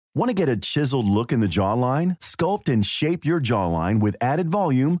Want to get a chiseled look in the jawline? Sculpt and shape your jawline with added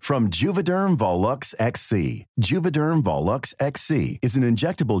volume from Juvederm Volux XC. Juvederm Volux XC is an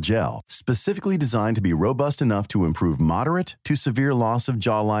injectable gel specifically designed to be robust enough to improve moderate to severe loss of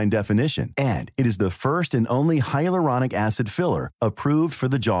jawline definition. And it is the first and only hyaluronic acid filler approved for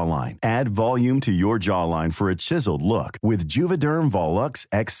the jawline. Add volume to your jawline for a chiseled look with Juvederm Volux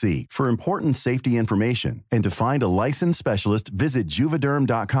XC. For important safety information and to find a licensed specialist, visit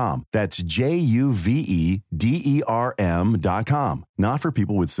juvederm.com. That's JUVEDERM.com. Not for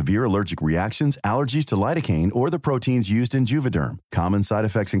people with severe allergic reactions, allergies to lidocaine, or the proteins used in Juvederm. Common side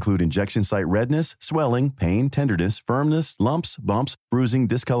effects include injection site redness, swelling, pain, tenderness, firmness, lumps, bumps, bruising,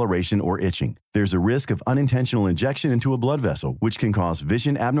 discoloration, or itching. There's a risk of unintentional injection into a blood vessel, which can cause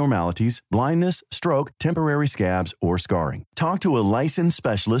vision abnormalities, blindness, stroke, temporary scabs, or scarring. Talk to a licensed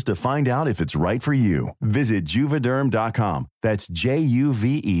specialist to find out if it's right for you. Visit Juvederm.com. That's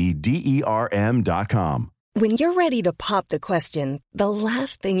JUVEDERM.com. When you're ready to pop the question, the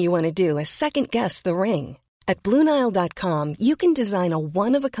last thing you want to do is second-guess the ring. At BlueNile.com, you can design a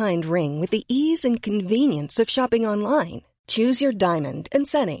one-of-a-kind ring with the ease and convenience of shopping online. Choose your diamond and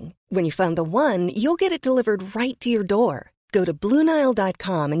setting. When you find the one, you'll get it delivered right to your door. Go to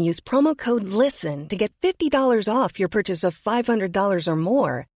BlueNile.com and use promo code LISTEN to get $50 off your purchase of $500 or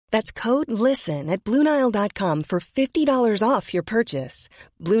more. That's code LISTEN at BlueNile.com for $50 off your purchase.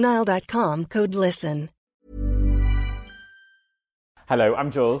 BlueNile.com, code LISTEN. Hello, I'm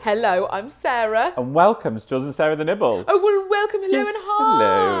Jules. Hello, I'm Sarah. And welcome to Jules and Sarah the Nibble. Oh, well, welcome, hello, Yes,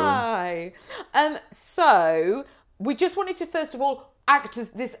 and hi. So, we just wanted to, first of all, act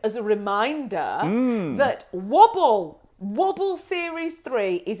as a reminder that Wobble Series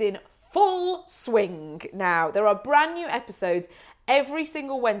 3 is in full swing now. There are brand new episodes every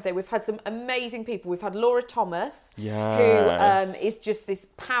single Wednesday. We've had some amazing people. We've had Laura Thomas, who is just this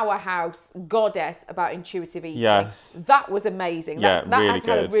powerhouse goddess about intuitive eating. Yes. That was amazing. Yeah, that really has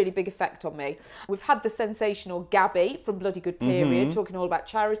had a good. really big effect on me. We've had the sensational Gabby from Bloody Good Period, talking all about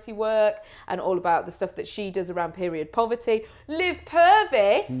charity work and all about the stuff that she does around period poverty. Liv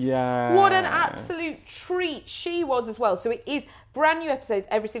Purvis, what an absolute treat she was as well. So it is brand new episodes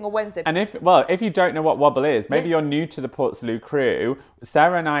every single Wednesday. And if you don't know what Wobble is, maybe you're new to the Portslade crew,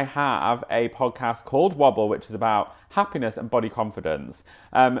 Sarah and I have a podcast called Wobble, which is about happiness and body confidence.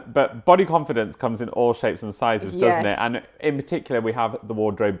 But body confidence comes in all shapes and sizes, doesn't it? And in particular, we have the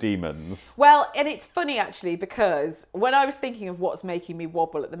wardrobe demons. Well, and it's funny actually, because when I was thinking of what's making me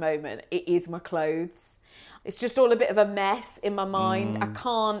wobble at the moment, it is my clothes. It's just all a bit of a mess in my mind. I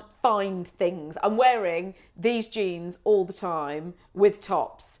can't find things. I'm wearing these jeans all the time with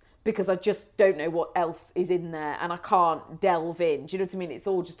tops because I just don't know what else is in there and I can't delve in. Do you know what I mean? It's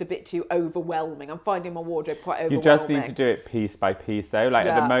all just a bit too overwhelming. I'm finding my wardrobe quite overwhelming. You just need to do it piece by piece though.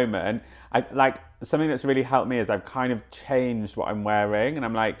 At the moment, something that's really helped me is I've kind of changed what I'm wearing and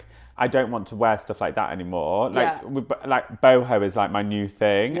I'm like, I don't want to wear stuff like that anymore. Boho is like my new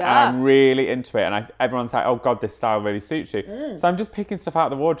thing, and I'm really into it. And everyone's like, "Oh God, this style really suits you." So I'm just picking stuff out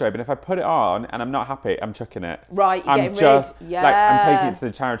of the wardrobe, and if I put it on and I'm not happy, I'm chucking it. Right, you're I'm getting rid. I'm taking it to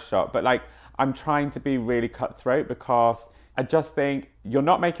the charity shop, but I'm trying to be really cutthroat because I just think you're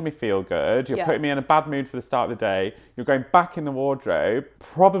not making me feel good. You're putting me in a bad mood for the start of the day. You're going back in the wardrobe,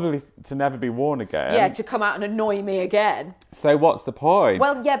 probably to never be worn again. Yeah, to come out and annoy me again. So what's the point?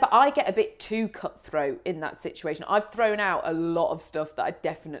 Well, yeah, but I get a bit too cutthroat in that situation. I've thrown out a lot of stuff that I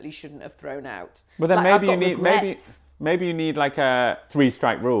definitely shouldn't have thrown out. Well, then I've got regrets. Maybe you need like a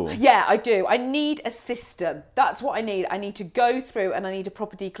 3-strike rule. Yeah, I do. I need a system. That's what I need. I need to go through and I need a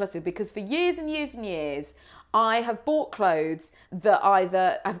proper declutter because for years and years and years, I have bought clothes that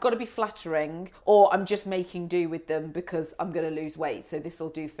either have got to be flattering or I'm just making do with them because I'm going to lose weight. So this will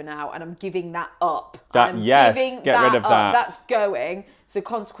do for now. And I'm giving that up. Get rid of that. That's going. So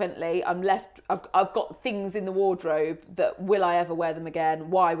consequently, I'm left, I've got things in the wardrobe that will I ever wear them again?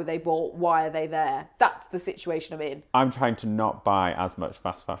 Why were they bought? Why are they there? That's the situation I'm in. I'm trying to not buy as much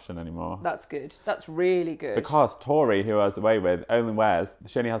fast fashion anymore. That's good. That's really good. Because Tori, who I was away with,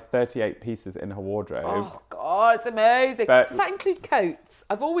 she only has 38 pieces in her wardrobe. Oh, God, it's amazing. Does that include coats?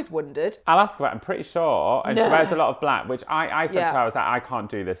 I've always wondered. I'll ask her, I'm pretty sure. And she wears a lot of black, which I said to her, I was like, I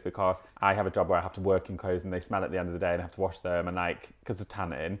can't do this because I have a job where I have to work in clothes and they smell at the end of the day and I have to wash them and because of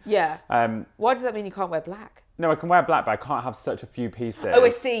tanning. Yeah. Why does that mean you can't wear black? No, I can wear black, but I can't have such a few pieces. Oh, I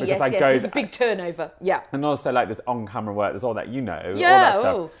see. Yes. There's a big turnover. Yeah. And also, there's on-camera work. There's all that, all that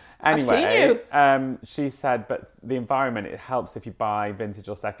stuff. Anyway, I've seen you. She said, but the environment, it helps if you buy vintage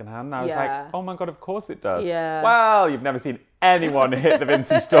or secondhand. And I was like, oh my God, of course it does. Yeah. Well, you've never seen anyone hit the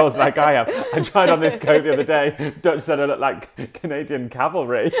vintage stores like I have. I tried on this coat the other day. Dutch said I looked like Canadian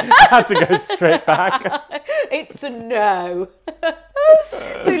cavalry. I had to go straight back. It's a no.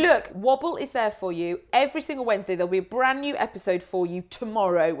 So look, Wobble is there for you every single Wednesday. There'll be a brand new episode for you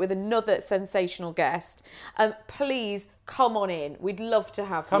tomorrow with another sensational guest. Please come on in. We'd love to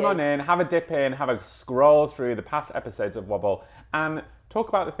have you. Come on in, have a dip in, have a scroll through the past episodes of Wobble and talk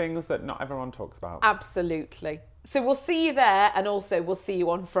about the things that not everyone talks about. Absolutely. So we'll see you there, and also we'll see you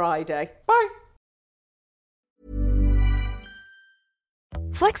on Friday. Bye.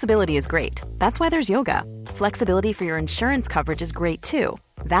 Flexibility is great. That's why there's yoga. Flexibility for your insurance coverage is great too.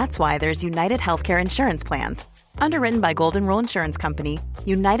 That's why there's United Healthcare Insurance Plans. Underwritten by Golden Rule Insurance Company,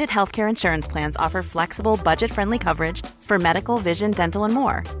 United Healthcare Insurance Plans offer flexible, budget-friendly coverage for medical, vision, dental, and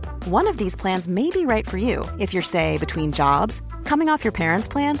more. One of these plans may be right for you if you're, say, between jobs, coming off your parents'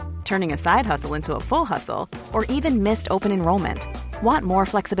 plan, turning a side hustle into a full hustle, or even missed open enrollment. Want more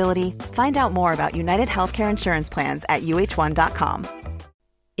flexibility? Find out more about United Healthcare Insurance Plans at uh1.com.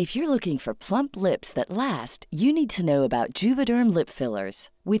 If you're looking for plump lips that last, you need to know about Juvederm lip fillers.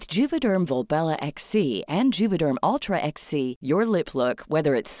 With Juvederm Volbella XC and Juvederm Ultra XC, your lip look,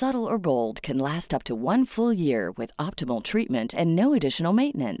 whether it's subtle or bold, can last up to 1 full year with optimal treatment and no additional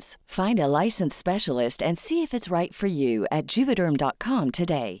maintenance. Find a licensed specialist and see if it's right for you at Juvederm.com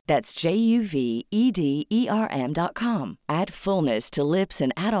today. That's JUVEDERM.com. Add fullness to lips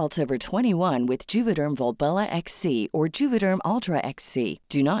in adults over 21 with Juvederm Volbella XC or Juvederm Ultra XC.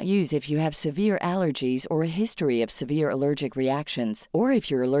 Do not use if you have severe allergies or a history of severe allergic reactions, or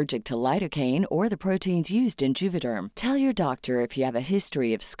if you're allergic to lidocaine or the proteins used in Juvederm. Tell your doctor if you have a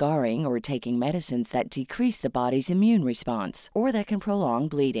history of scarring or taking medicines that decrease the body's immune response or that can prolong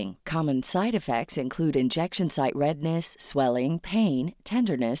bleeding. Common side effects include injection site redness, swelling, pain,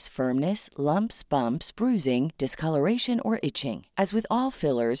 tenderness, firmness, lumps, bumps, bruising, discoloration, or itching. As with all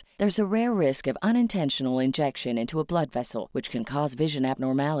fillers, there's a rare risk of unintentional injection into a blood vessel, which can cause vision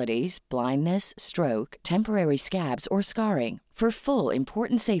abnormalities, blindness, stroke, temporary scabs, or scarring. For full,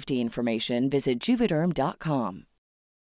 important safety information, visit Juvederm.com.